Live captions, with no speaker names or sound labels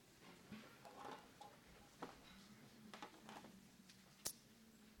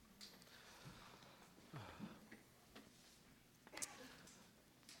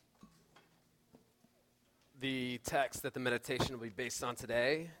The text that the meditation will be based on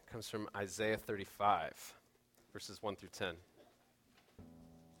today comes from Isaiah 35, verses 1 through 10.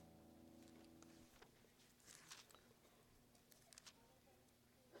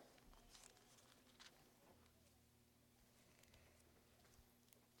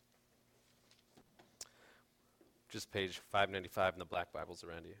 Just page 595 in the black Bibles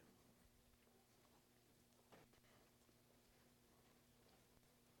around you.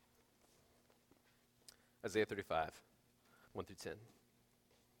 Isaiah 35, 1 through 10.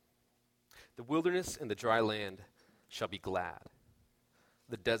 The wilderness and the dry land shall be glad.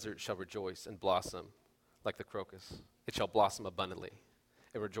 The desert shall rejoice and blossom like the crocus. It shall blossom abundantly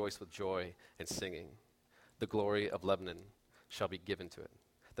and rejoice with joy and singing. The glory of Lebanon shall be given to it,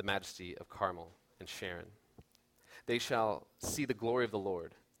 the majesty of Carmel and Sharon. They shall see the glory of the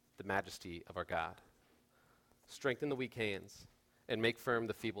Lord, the majesty of our God. Strengthen the weak hands and make firm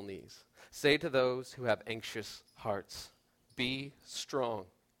the feeble knees. Say to those who have anxious hearts, be strong,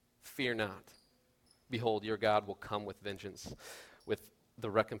 fear not. Behold, your God will come with vengeance. With the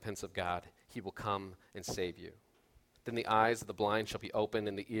recompense of God, he will come and save you. Then the eyes of the blind shall be opened,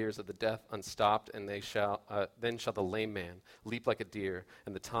 and the ears of the deaf unstopped, and then shall the lame man leap like a deer,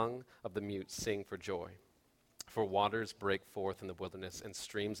 and the tongue of the mute sing for joy. For waters break forth in the wilderness and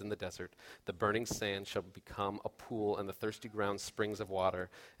streams in the desert. The burning sand shall become a pool, and the thirsty ground springs of water,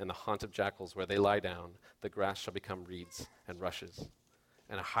 and the haunt of jackals where they lie down. The grass shall become reeds and rushes,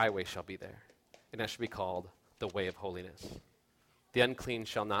 and a highway shall be there, and that shall be called the way of holiness. The unclean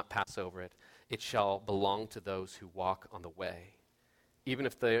shall not pass over it. It shall belong to those who walk on the way. Even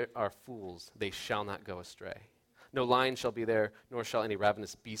if they are fools, they shall not go astray. No lion shall be there, nor shall any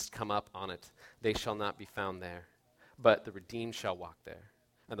ravenous beast come up on it. They shall not be found there. But the redeemed shall walk there,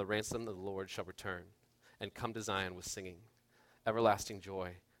 and the ransom of the Lord shall return, and come to Zion with singing. Everlasting joy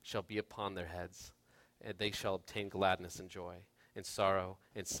shall be upon their heads, and they shall obtain gladness and joy, and sorrow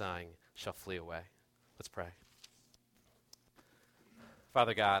and sighing shall flee away. Let's pray.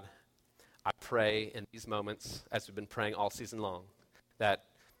 Father God, I pray in these moments, as we've been praying all season long, that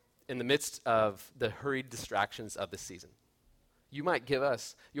in the midst of the hurried distractions of this season, you might give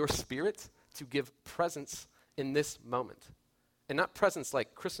us your spirit to give presence in this moment. And not presence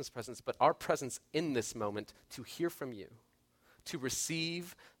like Christmas presents, but our presence in this moment to hear from you, to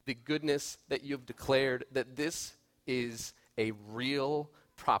receive the goodness that you have declared, that this is a real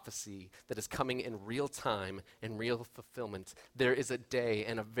prophecy that is coming in real time and real fulfillment. There is a day,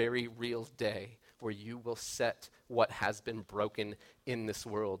 and a very real day, where you will set what has been broken in this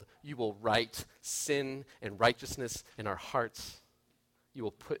world. You will right sin and righteousness in our hearts. You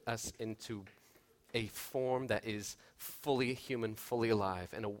will put us into a form that is fully human, fully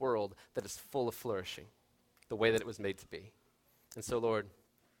alive, and a world that is full of flourishing, the way that it was made to be. And so, Lord,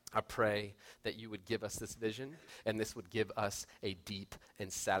 I pray that you would give us this vision, and this would give us a deep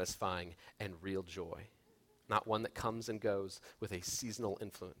and satisfying and real joy, not one that comes and goes with a seasonal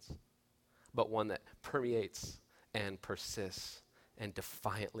influence, but one that permeates and persists and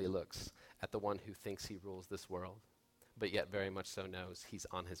defiantly looks at the one who thinks he rules this world, but yet very much so knows he's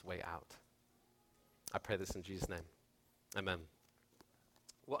on his way out. I pray this in Jesus' name. Amen.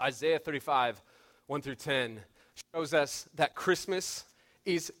 Well, Isaiah 35, 1 through 10, shows us that Christmas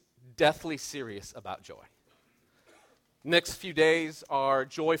is deathly serious about joy. Next few days are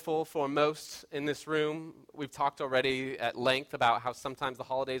joyful for most in this room. We've talked already at length about how sometimes the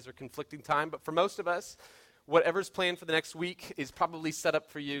holidays are conflicting time, but for most of us, whatever's planned for the next week is probably set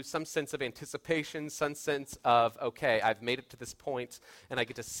up for you some sense of anticipation, some sense of, okay, I've made it to this point, and I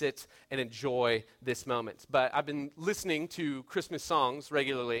get to sit and enjoy this moment. But I've been listening to Christmas songs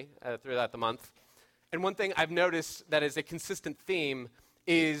regularly throughout the month, and one thing I've noticed that is a consistent theme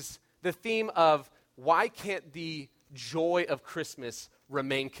is the theme of why can't the joy of Christmas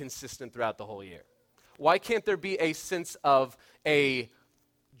remain consistent throughout the whole year? Why can't there be a sense of a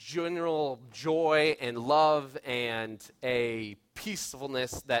general joy and love and a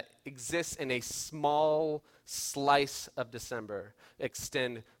peacefulness that exists in a small slice of December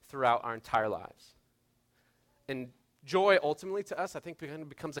extend throughout our entire lives? And joy ultimately to us, I think, kind of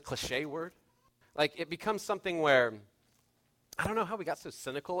becomes a cliche word. Like, it becomes something where, I don't know how we got so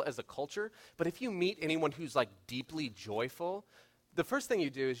cynical as a culture, but if you meet anyone who's like deeply joyful, the first thing you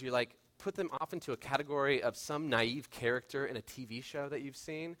do is you like put them off into a category of some naive character in a TV show that you've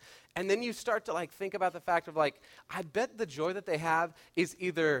seen, and then you start to like think about the fact of like, I bet the joy that they have is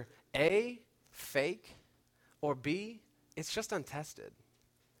either A, fake, or B, it's just untested.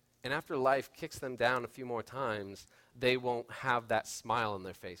 And after life kicks them down a few more times, they won't have that smile on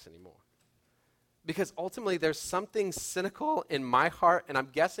their face anymore. Because ultimately there's something cynical in my heart, and I'm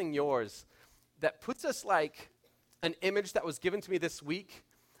guessing yours, that puts us like an image that was given to me this week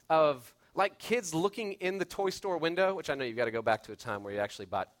of like kids looking in the toy store window, which I know you've got to go back to a time where you actually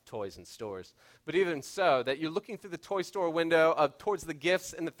bought toys in stores. But even so, that you're looking through the toy store window towards the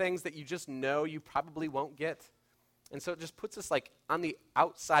gifts and the things that you just know you probably won't get. And so it just puts us like on the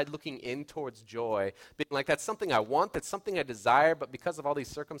outside looking in towards joy, being like, that's something I want, that's something I desire, but because of all these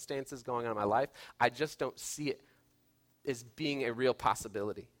circumstances going on in my life, I just don't see it as being a real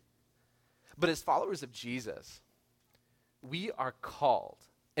possibility. But as followers of Jesus, we are called,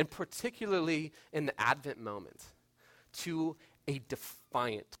 and particularly in the Advent moment, to a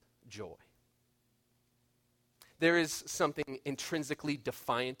defiant joy. There is something intrinsically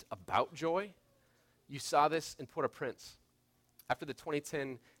defiant about joy. You saw this in Port-au-Prince. After the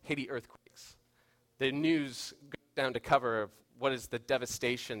 2010 Haiti earthquakes, the news goes down to cover of what is the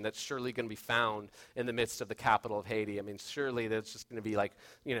devastation that's surely going to be found in the midst of the capital of Haiti. I mean, surely there's just going to be like,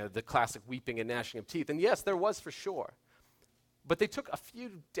 the classic weeping and gnashing of teeth. And yes, there was for sure. But they took a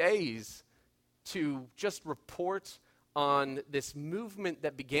few days to just report on this movement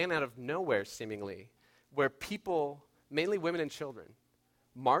that began out of nowhere, seemingly, where people, mainly women and children,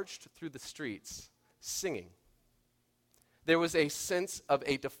 marched through the streets singing. There was a sense of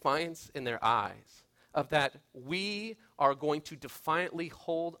a defiance in their eyes, of that we are going to defiantly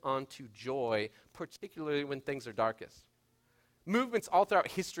hold on to joy, particularly when things are darkest. Movements all throughout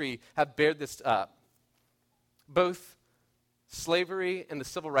history have bared this up. Both slavery and the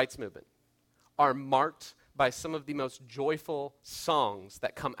civil rights movement are marked by some of the most joyful songs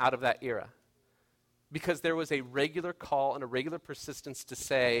that come out of that era, because there was a regular call and a regular persistence to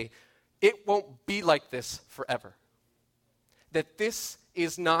say, it won't be like this forever. That this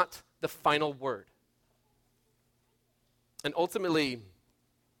is not the final word. And ultimately,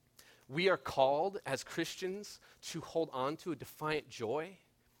 we are called as Christians to hold on to a defiant joy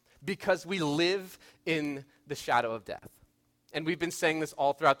because we live in the shadow of death. And we've been saying this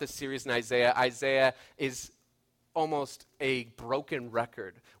all throughout this series in Isaiah. Isaiah is almost a broken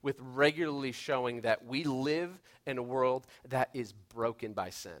record with regularly showing that we live in a world that is broken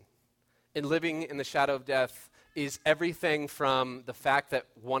by sin. And living in the shadow of death is everything from the fact that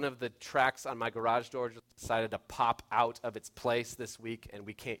one of the tracks on my garage door just decided to pop out of its place this week and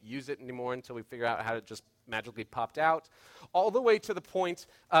we can't use it anymore until we figure out how it just magically popped out, all the way to the point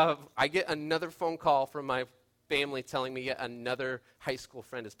of I get another phone call from my family telling me yet another high school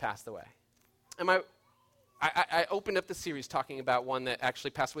friend has passed away. And I opened up the series talking about one that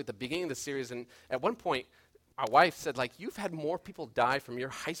actually passed away at the beginning of the series, and at one point, my wife said, you've had more people die from your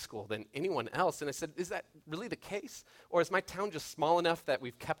high school than anyone else. And I said, is that really the case? Or is my town just small enough that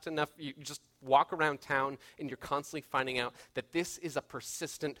we've kept enough? You just walk around town and you're constantly finding out that this is a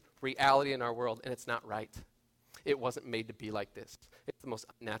persistent reality in our world, and it's not right. It wasn't made to be like this. It's the most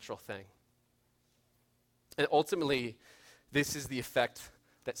unnatural thing. And ultimately, this is the effect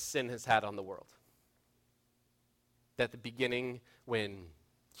that sin has had on the world. At the beginning, when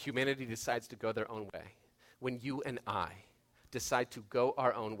humanity decides to go their own way, when you and I decide to go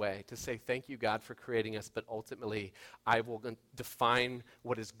our own way, to say, thank you, God, for creating us, but ultimately, I will define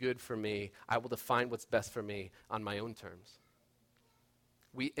what is good for me. I will define what's best for me on my own terms.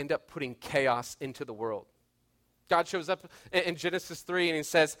 We end up putting chaos into the world. God shows up in Genesis 3 and he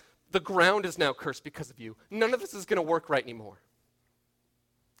says, the ground is now cursed because of you. None of this is going to work right anymore.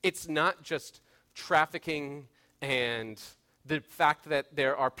 It's not just trafficking and the fact that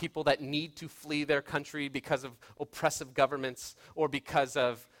there are people that need to flee their country because of oppressive governments or because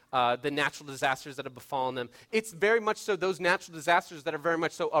of the natural disasters that have befallen them. It's very much so those natural disasters that are very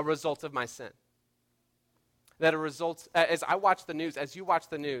much so a result of my sin. That a result, as I watch the news, as you watch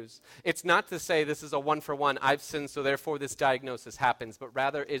the news, it's not to say this is a one-for-one, I've sinned, so therefore this diagnosis happens, but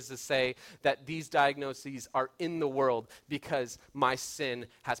rather is to say that these diagnoses are in the world because my sin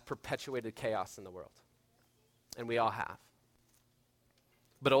has perpetuated chaos in the world. And we all have.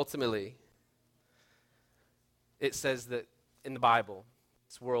 But ultimately, it says that in the Bible,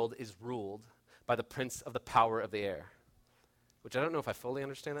 this world is ruled by the prince of the power of the air, which I don't know if I fully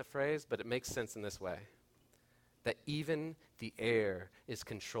understand that phrase, but it makes sense in this way, that even the air is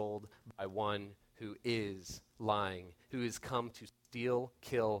controlled by one who is lying, who has come to steal,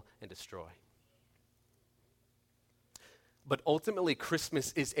 kill, and destroy. But ultimately,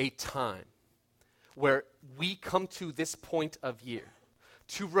 Christmas is a time where we come to this point of year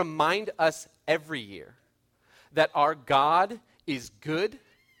to remind us every year that our God is good,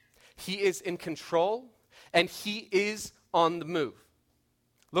 he is in control, and he is on the move.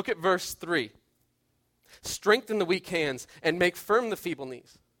 Look at verse 3. Strengthen the weak hands and make firm the feeble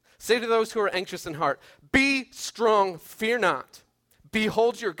knees. Say to those who are anxious in heart, be strong, fear not.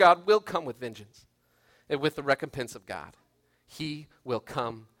 Behold, your God will come with vengeance and with the recompense of God. He will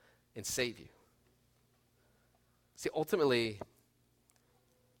come and save you. See, ultimately,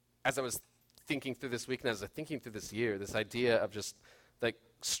 as I was thinking through this week and as I was thinking through this year, this idea of just like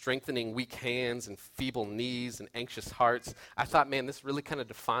strengthening weak hands and feeble knees and anxious hearts, I thought, man, this really kind of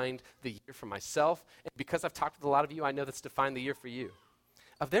defined the year for myself. And because I've talked with a lot of you, I know that's defined the year for you.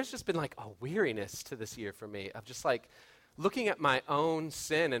 There's just been like a weariness to this year for me of just like looking at my own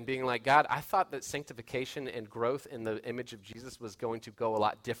sin and being like, God, I thought that sanctification and growth in the image of Jesus was going to go a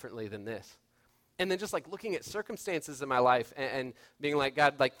lot differently than this. And then just like looking at circumstances in my life and being like,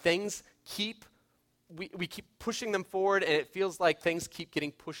 God, like things we keep pushing them forward, and it feels like things keep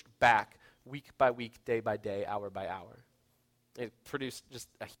getting pushed back week by week, day by day, hour by hour. It produced just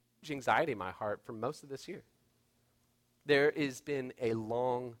a huge anxiety in my heart for most of this year. There has been a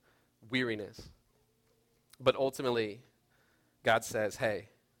long weariness. But ultimately, God says, hey,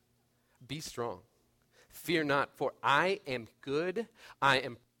 be strong. Fear not, for I am good, I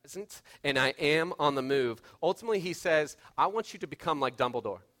am present, and I am on the move. Ultimately, he says, I want you to become like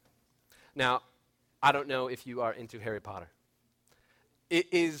Dumbledore. Now, I don't know if you are into Harry Potter. It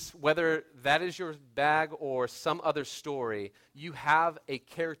is, whether that is your bag or some other story, you have a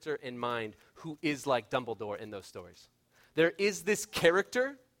character in mind who is like Dumbledore in those stories. There is this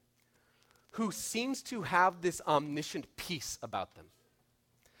character who seems to have this omniscient peace about them,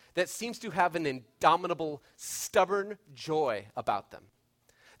 that seems to have an indomitable, stubborn joy about them.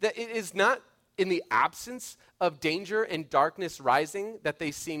 That it is not in the absence of danger and darkness rising that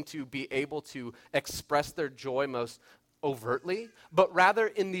they seem to be able to express their joy most overtly, but rather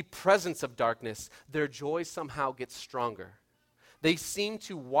in the presence of darkness, their joy somehow gets stronger. They seem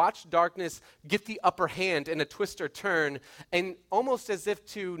to watch darkness get the upper hand in a twist or turn, and almost as if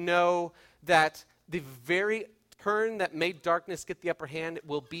to know that the very turn that made darkness get the upper hand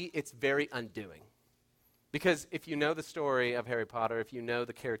will be its very undoing. Because if you know the story of Harry Potter, if you know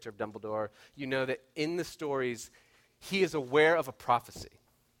the character of Dumbledore, you know that in the stories, he is aware of a prophecy.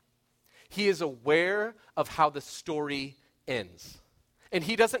 He is aware of how the story ends. And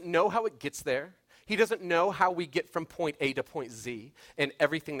he doesn't know how it gets there. He doesn't know how we get from point A to point Z and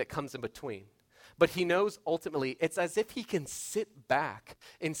everything that comes in between. But he knows ultimately it's as if he can sit back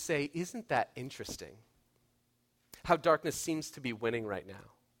and say, isn't that interesting? How darkness seems to be winning right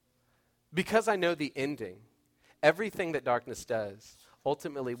now. Because I know the ending, everything that darkness does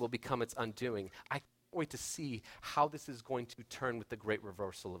ultimately will become its undoing. I can't wait to see how this is going to turn with the great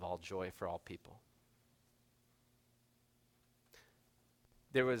reversal of all joy for all people.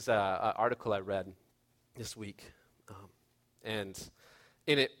 There was an article I read this week, and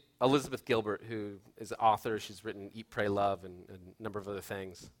in it, Elizabeth Gilbert, who is an author, she's written Eat, Pray, Love, and a number of other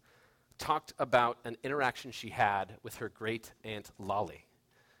things, talked about an interaction she had with her great aunt Lolly,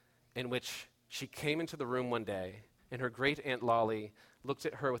 in which she came into the room one day, and her great aunt Lolly looked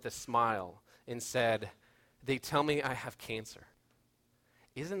at her with a smile and said, "They tell me I have cancer."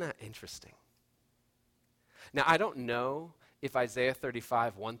 Isn't that interesting? Now, I don't know if Isaiah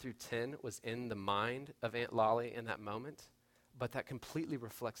 35, 1 through 10 was in the mind of Aunt Lolly in that moment, but that completely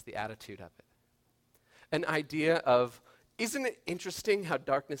reflects the attitude of it. An idea of, isn't it interesting how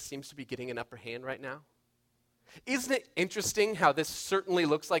darkness seems to be getting an upper hand right now? Isn't it interesting how this certainly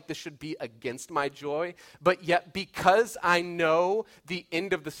looks like this should be against my joy, but yet because I know the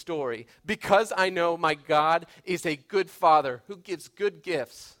end of the story, because I know my God is a good Father who gives good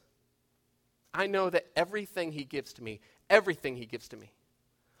gifts, I know that everything he gives to me,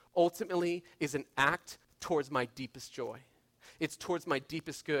 ultimately is an act towards my deepest joy. It's towards my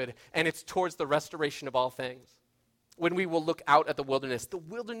deepest good, and it's towards the restoration of all things. When we will look out at the wilderness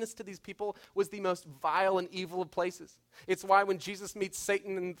to these people was the most vile and evil of places. It's why when Jesus meets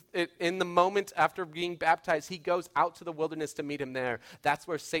Satan in the moment after being baptized, he goes out to the wilderness to meet him there. That's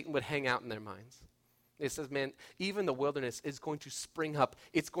where Satan would hang out in their minds. It says, man, even the wilderness is going to spring up.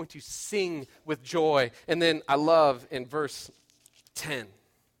 It's going to sing with joy. And then I love in verse 10,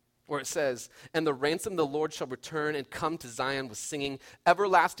 where it says, "And the ransom of the Lord shall return and come to Zion with singing.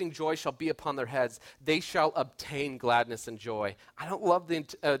 Everlasting joy shall be upon their heads. They shall obtain gladness and joy." I don't love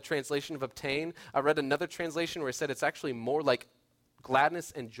the translation of obtain. I read another translation where it said it's actually more like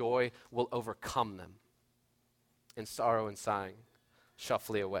gladness and joy will overcome them, and sorrow and sighing shall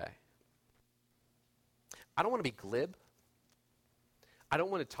flee away. I don't want to be glib. I don't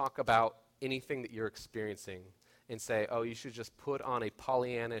want to talk about anything that you're experiencing and say, oh, you should just put on a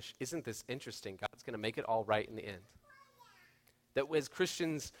Pollyannish, isn't this interesting? God's going to make it all right in the end. That as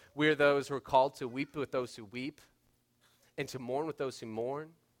Christians, we're those who are called to weep with those who weep and to mourn with those who mourn.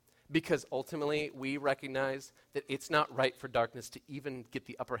 because ultimately we recognize that it's not right for darkness to even get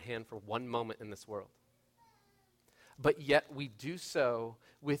the upper hand for one moment in this world. But yet we do so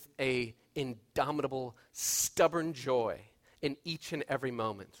with a indomitable, stubborn joy in each and every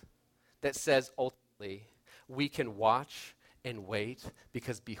moment that says ultimately we can watch and wait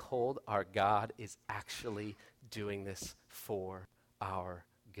because behold, our God is actually doing this for our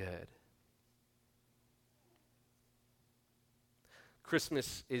good.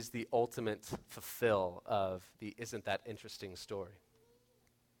 Christmas is the ultimate fulfill of the Isn't That Interesting story.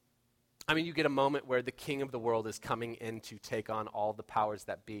 I mean, you get a moment where the king of the world is coming in to take on all the powers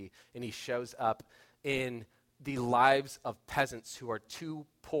that be, and he shows up in the lives of peasants who are too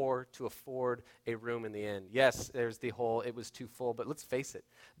poor to afford a room in the inn. Yes, there's the whole, it was too full, but let's face it,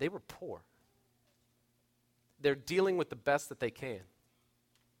 they were poor. They're dealing with the best that they can.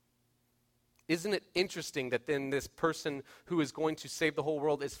 Isn't it interesting that then this person who is going to save the whole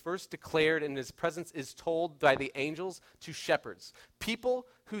world is first declared and his presence is told by the angels to shepherds, people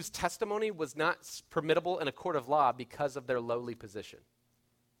whose testimony was not permissible in a court of law because of their lowly position?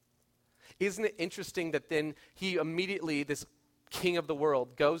 Isn't it interesting that then he immediately, this king of the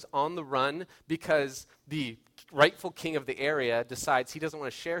world, goes on the run because the rightful king of the area decides he doesn't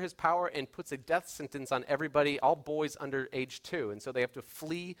want to share his power and puts a death sentence on everybody, all boys under age 2, and so they have to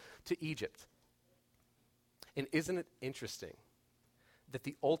flee to Egypt. And isn't it interesting that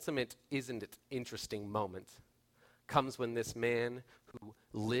the ultimate isn't it interesting moment comes when this man who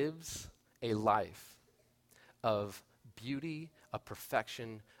lives a life of beauty, of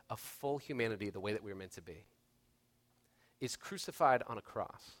perfection, of full humanity, the way that we were meant to be, is crucified on a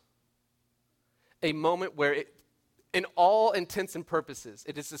cross. A moment where in all intents and purposes,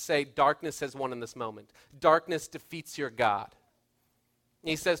 it is to say darkness has won in this moment. Darkness defeats your God. And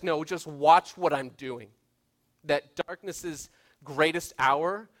he says, no, just watch what I'm doing. That darkness's greatest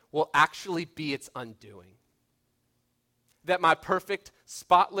hour will actually be its undoing. That my perfect,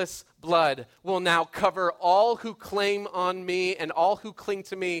 spotless blood will now cover all who claim on me and all who cling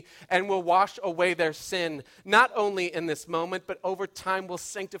to me and will wash away their sin, not only in this moment, but over time will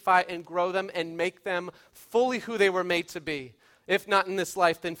sanctify and grow them and make them fully who they were made to be. If not in this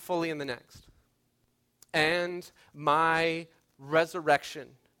life, then fully in the next. And my resurrection,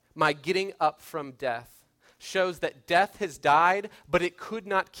 my getting up from death, shows that death has died, but it could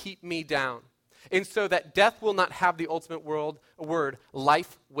not keep me down. And so that death will not have the ultimate word,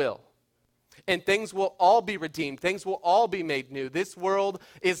 life will. And things will all be redeemed. Things will all be made new. This world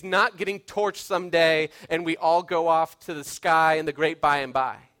is not getting torched someday and we all go off to the sky in the great by and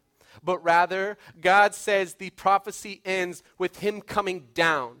by. But rather, God says the prophecy ends with him coming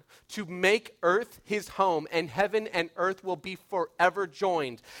down to make earth his home, and heaven and earth will be forever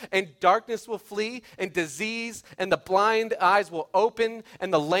joined. And darkness will flee, and disease, and the blind eyes will open,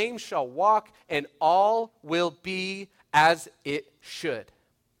 and the lame shall walk, and all will be as it should.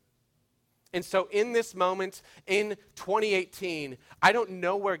 And so in this moment, in 2018, I don't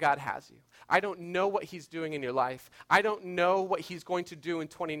know where God has you. I don't know what he's doing in your life. I don't know what he's going to do in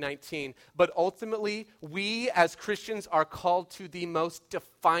 2019. But ultimately, we as Christians are called to the most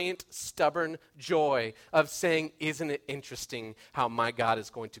defiant, stubborn joy of saying, isn't it interesting how my God is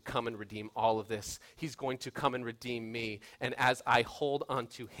going to come and redeem all of this? He's going to come and redeem me. And as I hold on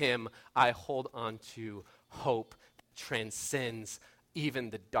to him, I hold on to hope that transcends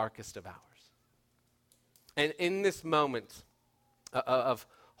even the darkest of hours. And in this moment of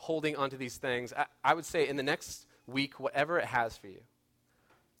holding onto these things, I would say in the next week, whatever it has for you,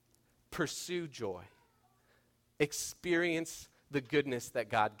 pursue joy. Experience the goodness that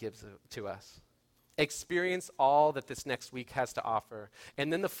God gives to us. Experience all that this next week has to offer.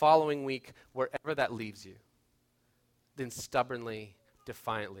 And then the following week, wherever that leaves you, then stubbornly,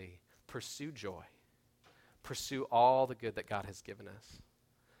 defiantly, pursue joy. Pursue all the good that God has given us.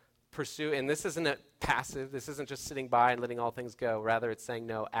 Pursue, and this isn't a passive, this isn't just sitting by and letting all things go. Rather, it's saying,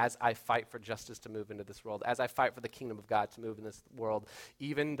 no, as I fight for justice to move into this world, as I fight for the kingdom of God to move in this world,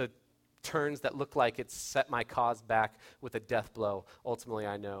 even the turns that look like it's set my cause back with a death blow, ultimately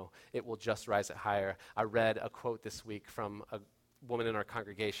I know it will just rise it higher. I read a quote this week from a woman in our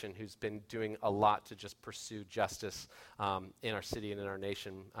congregation who's been doing a lot to just pursue justice in our city and in our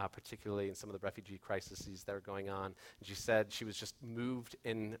nation, particularly in some of the refugee crises that are going on. And she said she was just moved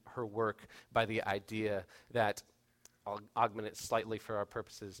in her work by the idea that, I'll augment it slightly for our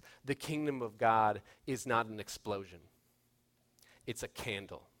purposes, the kingdom of God is not an explosion. It's a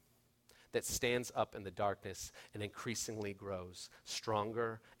candle that stands up in the darkness and increasingly grows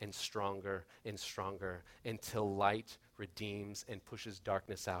stronger and stronger and stronger until light redeems and pushes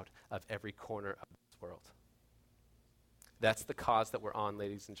darkness out of every corner of this world. That's the cause that we're on,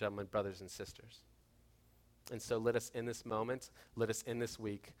 ladies and gentlemen, brothers and sisters. And so let us in this moment, let us in this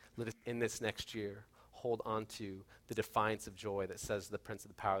week, let us in this next year hold on to the defiance of joy that says to the prince of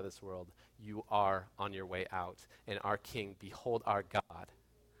the power of this world, you are on your way out. And our King, behold, our God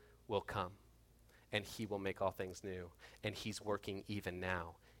will come, and he will make all things new. And he's working even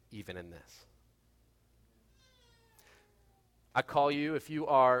now, even in this. I call you, if you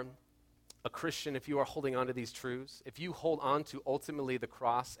are a Christian, if you are holding on to these truths, if you hold on to ultimately the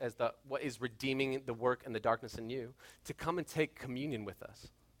cross as what is redeeming the work and the darkness in you, to come and take communion with us.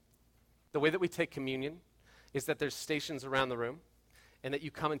 The way that we take communion is that there's stations around the room, and that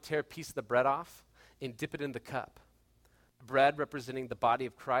you come and tear a piece of the bread off and dip it in the cup. Bread representing the body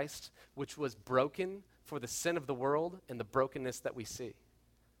of Christ, which was broken for the sin of the world and the brokenness that we see.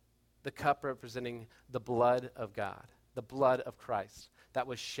 The cup representing the blood of God, the blood of Christ that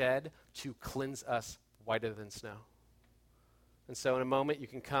was shed to cleanse us whiter than snow. And so in a moment you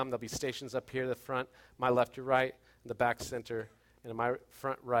can come. There'll be stations up here, the front, my left, your right, and the back center. And in my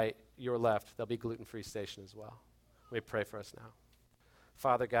front right, your left, there'll be gluten-free station as well. Let me pray for us now.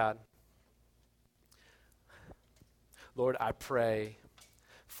 Father God, Lord, I pray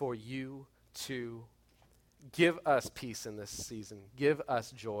for you to give us peace in this season. Give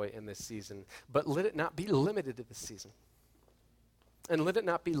us joy in this season. But let it not be limited to this season. And let it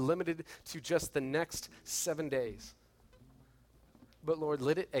not be limited to just the next 7 days. But Lord,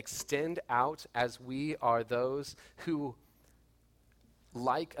 let it extend out as we are those who,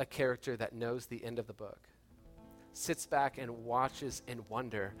 like a character that knows the end of the book, sits back and watches and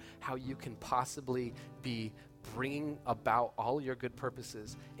wonder how you can possibly be bringing about all your good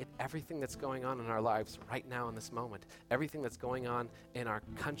purposes in everything that's going on in our lives right now in this moment, everything that's going on in our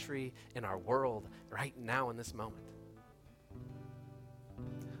country, in our world, right now in this moment.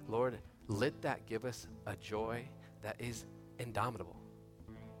 Lord, let that give us a joy that is indomitable.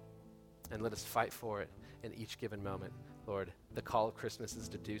 And let us fight for it in each given moment. Lord, the call of Christmas is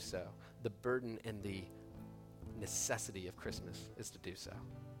to do so. The burden and the necessity of Christmas is to do so.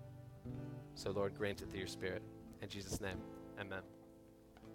 So, Lord, grant it through your Spirit. In Jesus' name, amen.